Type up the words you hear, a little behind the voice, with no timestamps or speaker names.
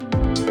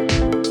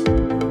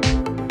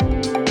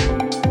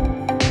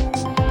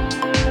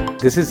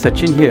this is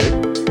Sachin here.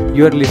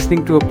 You are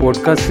listening to a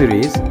podcast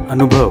series,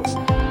 Anubhav,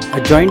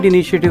 a joint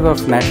initiative of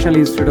National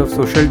Institute of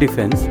Social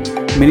Defence,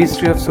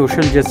 Ministry of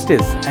Social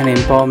Justice and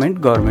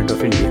Empowerment, Government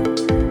of India,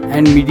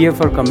 and Media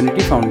for Community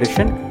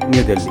Foundation,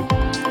 New Delhi.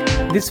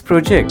 This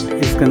project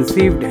is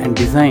conceived and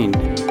designed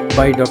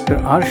by Dr.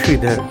 R.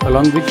 Sridhar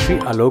along with Sri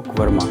Alok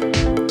Verma.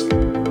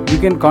 You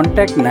can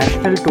contact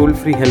National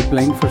Toll-Free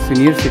Helpline for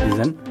Senior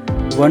Citizen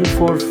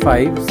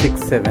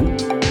 14567,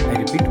 I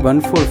repeat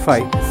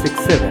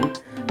 14567,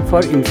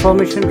 for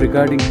information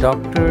regarding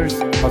doctors,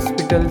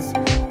 hospitals,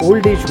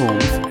 old age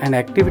homes and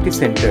activity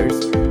centers,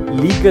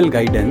 legal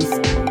guidance,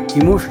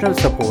 emotional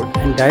support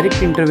and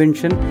direct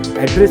intervention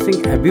addressing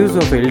abuse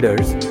of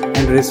elders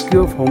and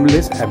rescue of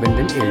homeless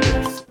abandoned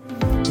elders.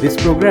 This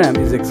program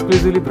is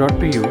exclusively brought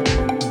to you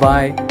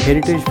by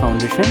Heritage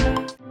Foundation.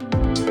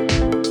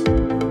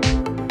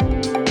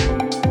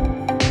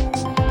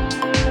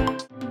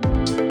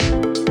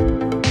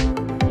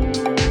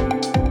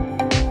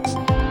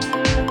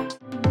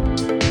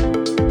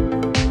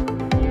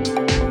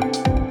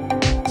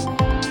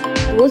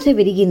 Dosa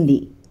విరిగింది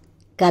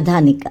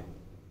కథానిక.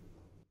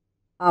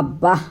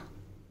 అబ్బా,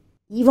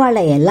 ఇవాళ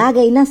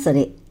ఎలాగైనా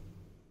సరే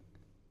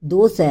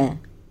దోశ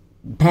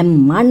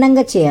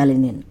బ్రహ్మాండంగా చేయాలి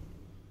నేను.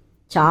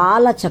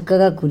 చాలా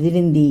చక్కగా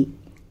కుదిరింది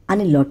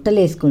అని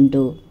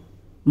లొట్టలేసుకుంటూ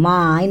మా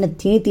ఆయన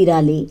తిని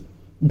తీరాలి,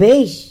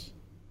 బేష్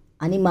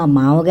అని మా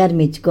మామగారు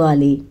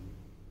మెచ్చుకోవాలి,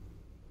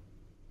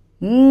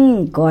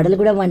 కోడలు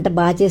కూడా వంట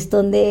బాగా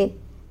చేస్తోందే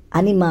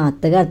అని మా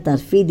అత్తగారు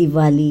తర్ఫీదు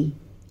ఇవ్వాలి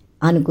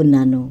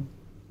అనుకున్నాను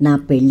నా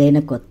పెళ్ళైన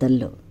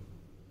కొత్తల్లో.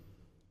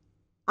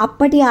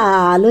 అప్పటి ఆ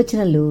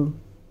ఆలోచనలు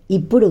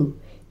ఇప్పుడు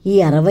ఈ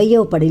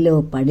 60వ పడిలో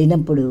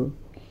పడినప్పుడు,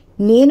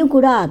 నేను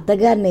కూడా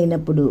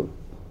అత్తగారినైనప్పుడు,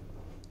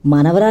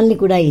 మనవరాల్ని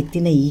కూడా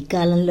ఎత్తిన ఈ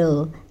కాలంలో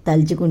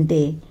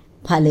తలుచుకుంటే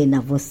భలే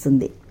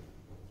నవ్వొస్తుంది.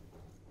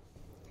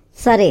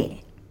 సరే,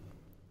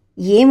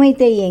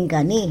 ఏమైతే ఏం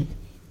కానీ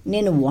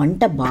నేను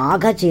వంట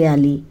బాగా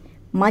చేయాలి,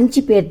 మంచి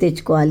పేరు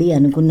తెచ్చుకోవాలి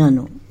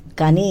అనుకున్నాను.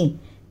 కానీ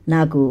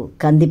నాకు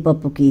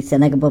కందిపప్పుకి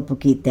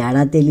శనగపప్పుకి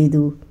తేడా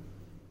తెలీదు,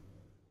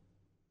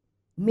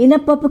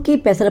 మినపప్పుకి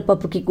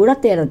పెసరపప్పుకి కూడా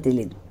తేడా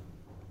తెలీదు.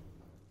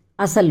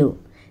 అసలు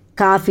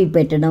కాఫీ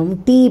పెట్టడం,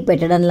 టీ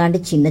పెట్టడం లాంటి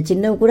చిన్న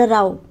చిన్నవి కూడా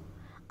రావు.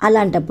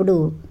 అలాంటప్పుడు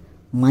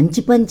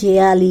మంచి పని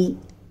చేయాలి,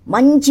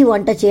 మంచి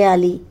వంట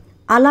చేయాలి,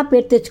 అలా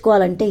పేరు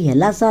తెచ్చుకోవాలంటే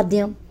ఎలా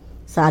సాధ్యం?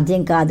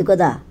 సాధ్యం కాదు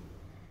కదా.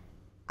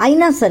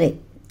 అయినా సరే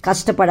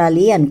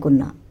కష్టపడాలి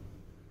అనుకున్నా.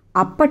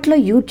 అప్పట్లో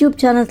యూట్యూబ్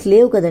ఛానల్స్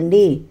లేవు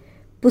కదండి,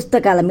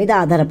 పుస్తకాల మీద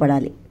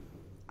ఆధారపడాలి.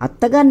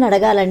 అత్తగారిని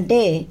అడగాలంటే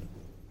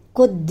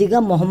కొద్దిగా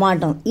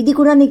మొహమాటం, ఇది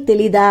కూడా నీకు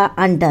తెలీదా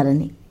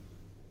అంటారని.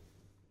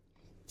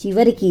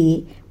 చివరికి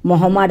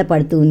మొహమాట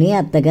పడుతూనే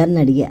అత్తగారిని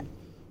అడిగా,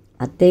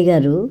 అత్తయ్య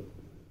గారు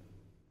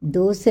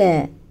దోశ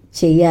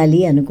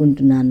చెయ్యాలి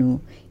అనుకుంటున్నాను,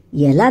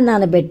 ఎలా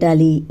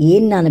నానబెట్టాలి,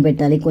 ఏం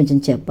నానబెట్టాలి కొంచెం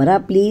చెప్పరా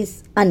ప్లీజ్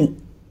అని.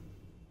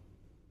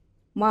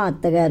 మా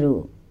అత్తగారు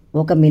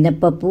 1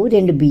 మినప్పప్పు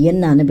 2 బియ్యం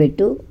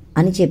నానబెట్టు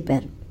అని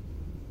చెప్పారు.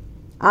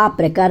 ఆ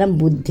ప్రకారం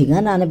బుద్ధిగా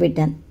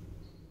నానబెట్టాను.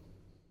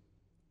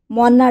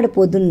 మొన్నాడు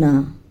పొద్దున్న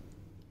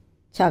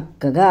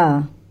చక్కగా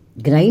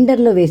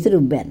గ్రైండర్లో వేసి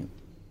రుబ్బాను.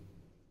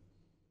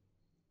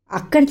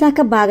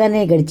 అక్కడిదాకా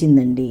బాగానే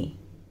గడిచిందండి.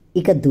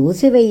 ఇక దోశ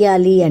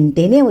వేయాలి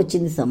అంటేనే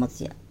వచ్చింది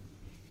సమస్య.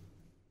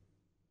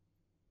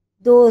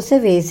 దోశ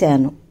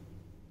వేశాను,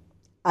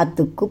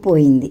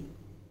 అతుక్కుపోయింది.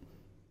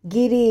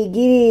 గిరి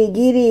గిరి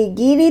గిరి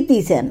గిరి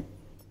తీశాను,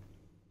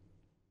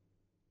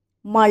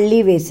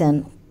 మళ్ళీ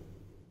వేశాను,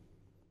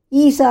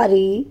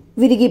 ఈసారి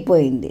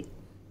విరిగిపోయింది.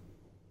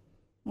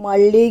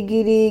 మళ్ళీ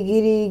గిరి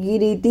గిరి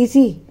గిరి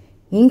తీసి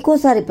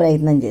ఇంకోసారి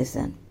ప్రయత్నం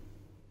చేశాను.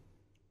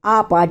 ఆ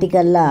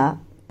పాటికల్లా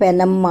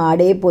పెనం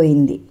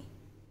మాడైపోయింది.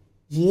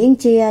 ఏం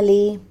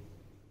చేయాలి?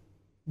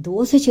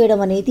 దోశ చేయడం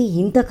అనేది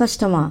ఇంత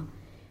కష్టమా?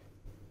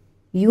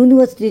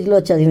 యూనివర్సిటీలో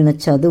చదివిన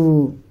చదువు,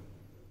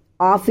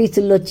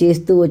 ఆఫీసుల్లో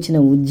చేస్తూ వచ్చిన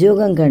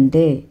ఉద్యోగం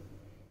కంటే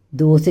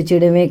దోశ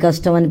చేయడమే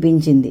కష్టం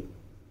అనిపించింది.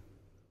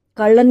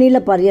 కళ్ళనీళ్ళ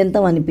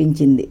పర్యంతం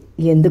అనిపించింది.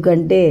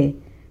 ఎందుకంటే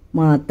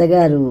మా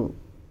అత్తగారు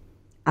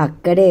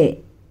అక్కడే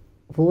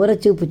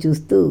ఊరచూపు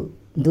చూస్తూ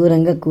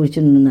దూరంగా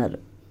కూర్చున్నారు.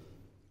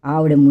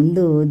 ఆవిడ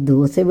ముందు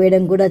దోశ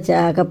వేయడం కూడా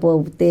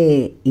చాకపోతే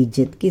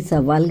ఇజ్జత్కి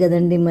సవాల్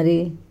కదండి. మరి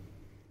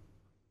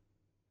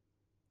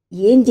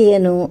ఏం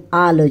చేయను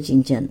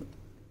ఆలోచించాను.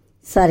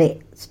 సరే,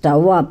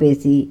 స్టవ్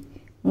ఆపేసి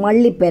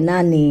మళ్ళీ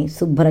పెనాన్ని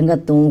శుభ్రంగా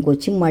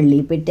తోముకొచ్చి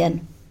మళ్ళీ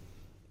పెట్టాను.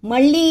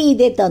 మళ్ళీ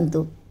ఇదే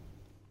తంతు,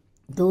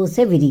 దోశ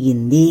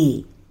విరిగింది.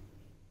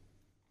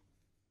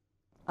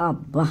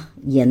 అబ్బా,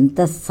 ఎంత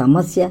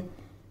సమస్య!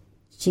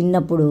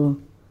 చిన్నప్పుడు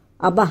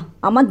అబ్బా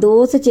అమ్మ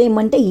దోశ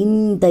చేయమంటే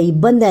ఇంత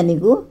ఇబ్బందా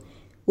నీకు?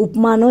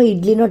 ఉప్మానో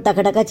ఇడ్లీనో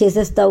టకటకా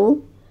చేసేస్తావు,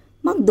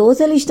 మాకు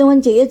దోశలు ఇష్టం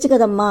అని చేయొచ్చు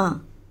కదమ్మా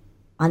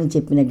అని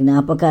చెప్పిన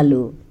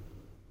జ్ఞాపకాలు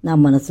నా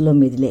మనసులో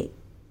మెదిలాయి.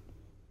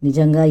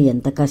 నిజంగా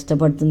ఎంత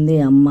కష్టపడుతుంది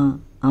అమ్మ,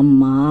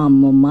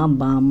 అమ్మమ్మ,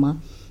 బామ్మ,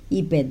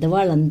 ఈ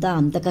పెద్దవాళ్ళంతా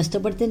అంత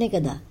కష్టపడితేనే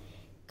కదా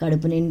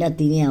కడుపు నిండా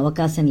తినే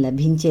అవకాశం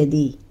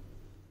లభించేది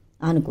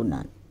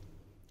అనుకున్నాను.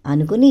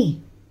 అనుకుని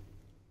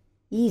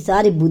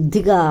ఈసారి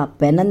బుద్ధిగా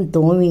పెనం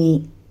తోమి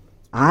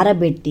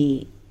ఆరబెట్టి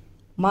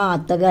మా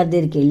అత్తగారి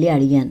దగ్గరికి వెళ్ళి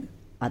అడిగాను,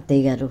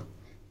 అత్తయ్య గారు,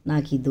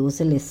 నాకు ఈ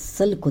దోశలు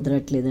అస్సలు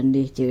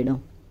కుదరట్లేదండి చేయడం,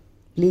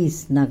 ప్లీజ్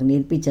నాకు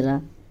నేర్పించరా.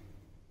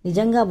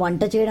 నిజంగా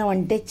వంట చేయడం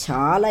అంటే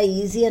చాలా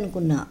ఈజీ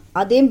అనుకున్నా,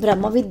 అదేం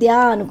బ్రహ్మ విద్య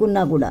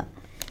అనుకున్నా కూడా,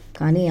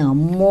 కానీ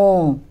అమ్మో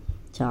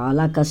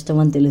చాలా కష్టం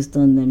అని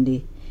తెలుస్తోందండి.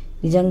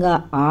 నిజంగా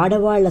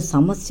ఆడవాళ్ళ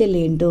సమస్యలు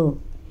ఏంటో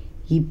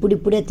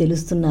ఇప్పుడిప్పుడే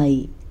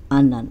తెలుస్తున్నాయి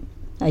అన్నాను.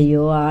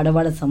 అయ్యో,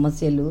 ఆడవాళ్ళ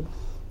సమస్యలు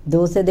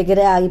దోశ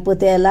దగ్గరే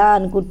ఆగిపోతే ఎలా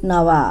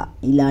అనుకుంటున్నావా?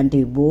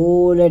 ఇలాంటివి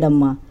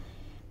బోలెడమ్మా.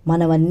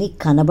 మనవన్నీ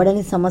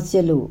కనబడని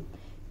సమస్యలు,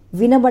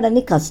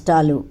 వినబడని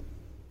కష్టాలు.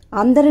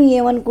 అందరూ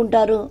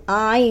ఏమనుకుంటారు?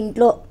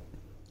 ఇంట్లో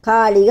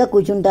ఖాళీగా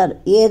కూర్చుంటారు,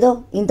 ఏదో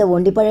ఇంత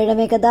వండి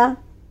పడేయడమే కదా.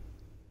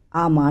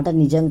 ఆ మాట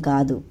నిజం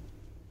కాదు.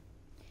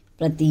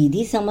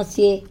 ప్రతిదీ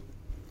సమస్యే.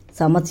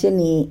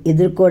 సమస్యని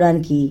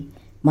ఎదుర్కోవడానికి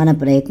మన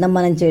ప్రయత్నం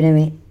మనం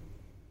చేయడమే.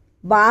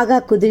 బాగా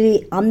కుదిరి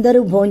అందరూ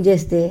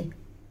భోంచేస్తే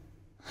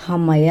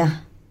అమ్మయ్య,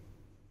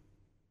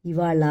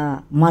 ఇవాళ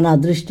మన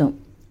అదృష్టం,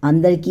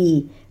 అందరికీ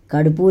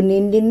కడుపు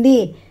నిండింది,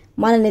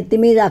 మన నెత్తి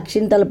మీద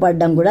అక్షింతలు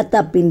పడడం కూడా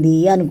తప్పింది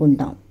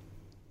అనుకుంటాం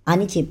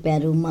అని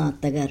చెప్పారు మా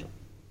అత్తగారు.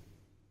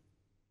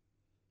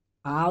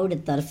 ఆవిడ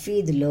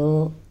తర్ఫీదులో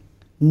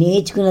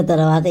నేర్చుకున్న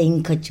తర్వాత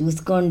ఇంకా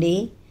చూసుకోండి,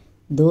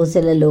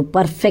 దోశలలో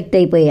పర్ఫెక్ట్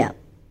అయిపోయా.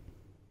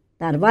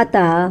 తర్వాత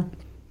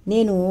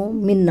నేను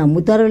మీరు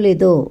నమ్ముతారో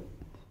లేదో,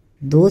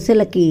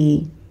 దోశలకి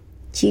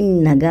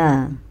చిన్నగా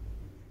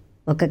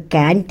ఒక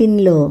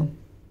క్యాంటీన్లో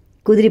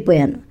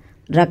కుదిరిపోయాను.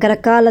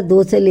 రకరకాల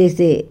దోశలు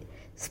వేసే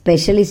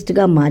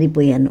స్పెషలిస్ట్గా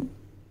మారిపోయాను.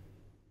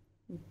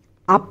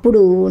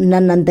 అప్పుడు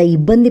నన్నంత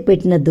ఇబ్బంది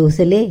పెట్టిన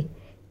దోశలే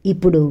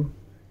ఇప్పుడు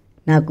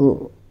నాకు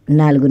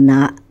 4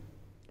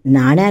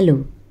 నాణ్యాలు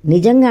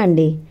నిజంగా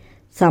అండి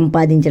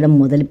సంపాదించడం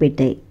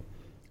మొదలుపెట్టాయి.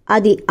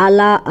 అది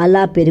అలా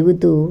అలా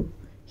పెరుగుతూ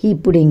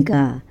ఇప్పుడు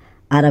ఇంకా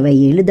 60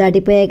 ఏళ్ళు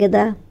దాటిపోయాయి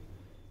కదా.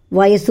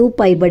 వయసు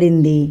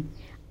పైబడింది,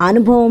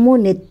 అనుభవము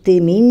నెత్తి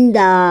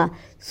నిండా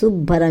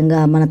శుభ్రంగా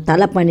మన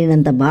తల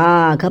పండినంత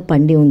బాగా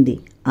పండి ఉంది.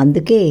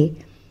 అందుకే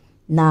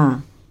నా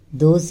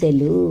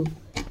దోశలు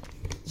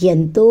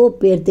ఎంతో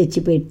పేరు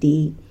తెచ్చిపెట్టి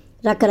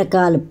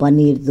రకరకాల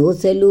పన్నీర్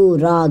దోశలు,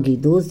 రాగి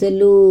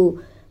దోశలు,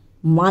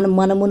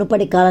 మన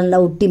మునుపటి కాలంలో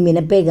ఉట్టి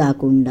మినపే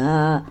కాకుండా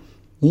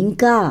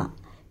ఇంకా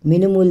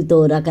మినుములతో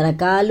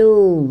రకరకాలు.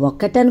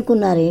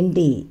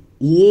 ఒక్కటనుకున్నారేంటి,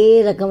 ఏ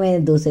రకమైన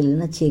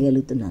దోశలైనా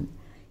చేయగలుగుతున్నాను.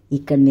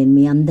 ఇక్కడ నేను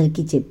మీ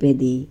అందరికీ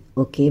చెప్పేది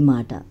ఒకే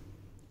మాట,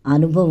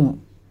 అనుభవం.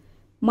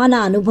 మన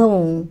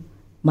అనుభవం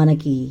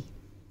మనకి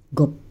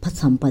గొప్ప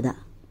సంపద.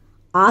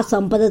 ఆ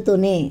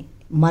సంపదతోనే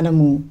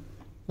మనము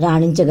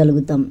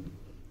రాణించగలుగుతాం.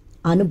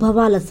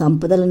 అనుభవాల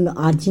సంపదలను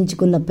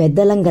ఆర్జించుకున్న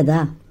పెద్దలం కదా.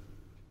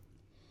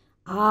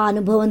 ఆ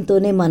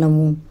అనుభవంతోనే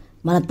మనము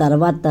మన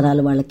తర్వాత తరాల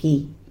వాళ్ళకి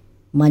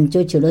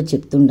మంచో చెడో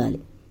చెప్తుండాలి.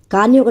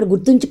 కానీ ఒకటి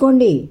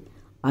గుర్తుంచుకోండి,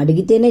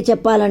 అడిగితేనే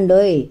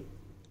చెప్పాలండోయ్,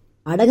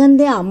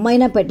 అడగందే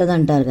అమ్మైనా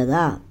పెట్టదంటారు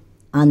కదా.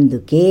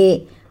 అందుకే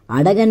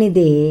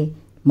అడగనిదే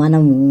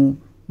మనము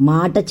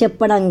మాట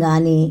చెప్పడం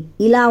కానీ,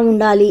 ఇలా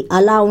ఉండాలి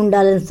అలా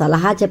ఉండాలని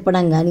సలహా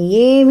చెప్పడం కానీ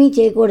ఏమీ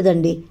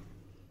చేయకూడదండి.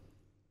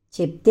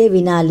 చెప్తే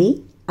వినాలి,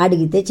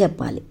 అడిగితే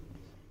చెప్పాలి.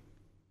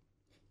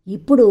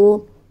 ఇప్పుడు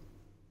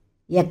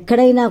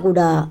ఎక్కడైనా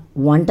కూడా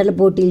వంటల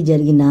పోటీలు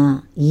జరిగినా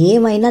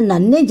ఏమైనా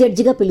నన్నే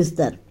జడ్జిగా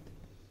పిలుస్తారు.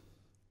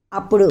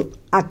 అప్పుడు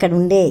అక్కడ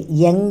ఉండే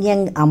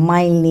యంగ్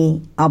అమ్మాయిల్ని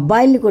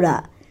అబ్బాయిల్ని కూడా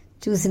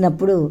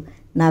చూసినప్పుడు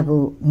నాకు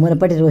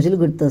మునపటి రోజులు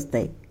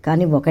గుర్తొస్తాయి.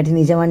 కానీ ఒకటి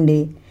నిజమండి,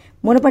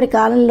 మునపటి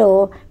కాలంలో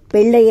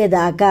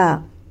పెళ్ళయ్యేదాకా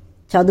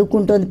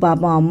చదువుకుంటోంది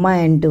పాపం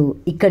అమ్మాయి అంటూ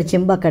ఇక్కడ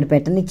చెంబు అక్కడ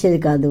పెట్టనిచ్చేది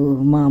కాదు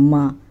మా అమ్మ.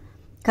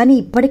 కానీ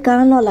ఇప్పటి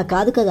కాలంలో అలా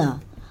కాదు కదా.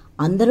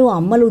 అందరూ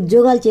అమ్మలు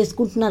ఉద్యోగాలు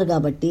చేసుకుంటున్నారు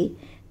కాబట్టి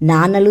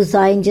నాన్నలు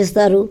సాయం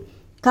చేస్తారు,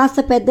 కాస్త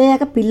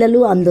పెద్దయ్యాక పిల్లలు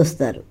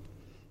అందొస్తారు.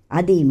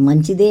 అది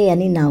మంచిదే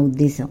అని నా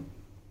ఉద్దేశం.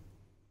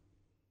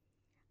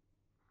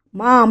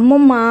 మా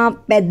అమ్మమ్మ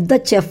పెద్ద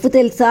చెఫ్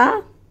తెలుసా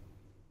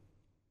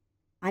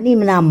అని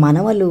నా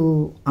మనవలు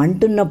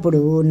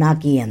అంటున్నప్పుడు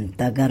నాకు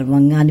ఎంత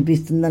గర్వంగా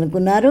అనిపిస్తుంది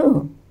అనుకున్నారు.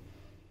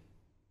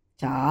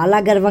 చాలా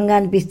గర్వంగా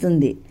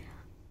అనిపిస్తుంది.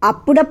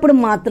 అప్పుడప్పుడు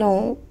మాత్రం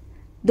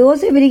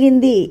దోశ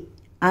విరిగింది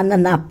అన్న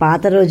నా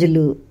పాత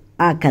రోజులు,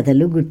 ఆ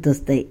కథలు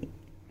గుర్తొస్తాయి.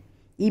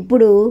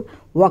 ఇప్పుడు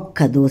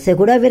ఒక్క దోశ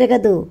కూడా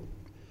విరగదు,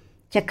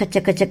 చక్క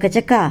చక్క చక్క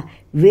చక్క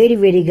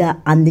వేడివేడిగా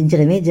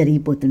అందించడమే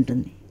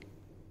జరిగిపోతుంటుంది.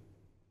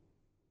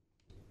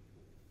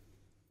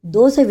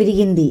 దోశ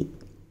విరిగింది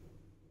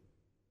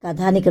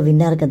కథానిక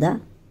విన్నారు కదా.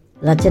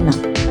 రచన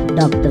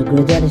doctor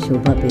Gurajada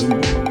Shobha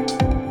పేరింది.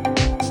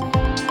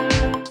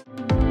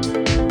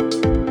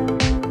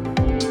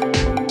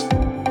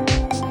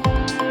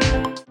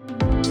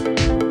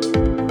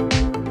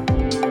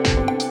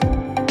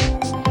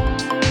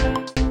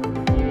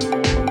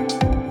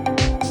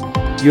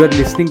 You are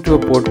listening to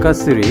a podcast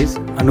series,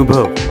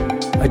 Anubhav,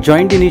 a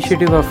joint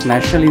initiative of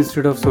National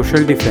Institute of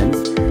Social Defense,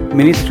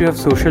 Ministry of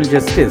Social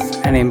Justice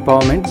and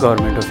Empowerment,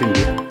 Government of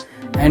India,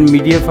 and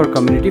Media for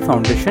Community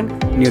Foundation,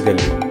 New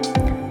Delhi.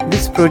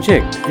 This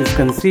project is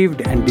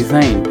conceived and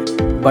designed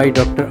by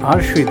Dr.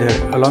 R.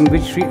 Sridhar along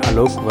with Sri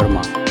Alok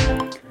Verma.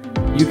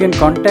 You can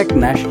contact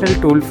National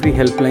Toll-Free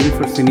Helpline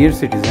for Senior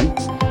Citizen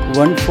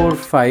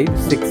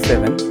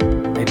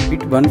 14567. I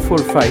repeat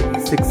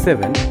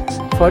 14567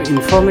 for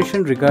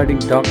information regarding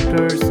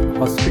doctors,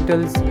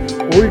 hospitals,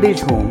 old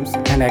age homes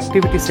and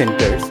activity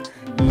centers,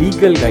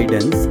 legal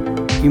guidance,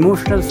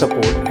 emotional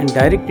support and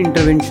direct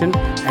intervention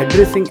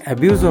addressing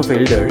abuse of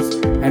elders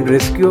and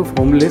rescue of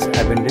homeless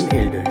abandoned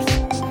elders.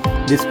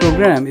 This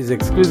program is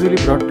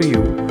exclusively brought to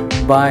you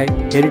by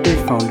Heritage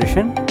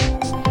Foundation,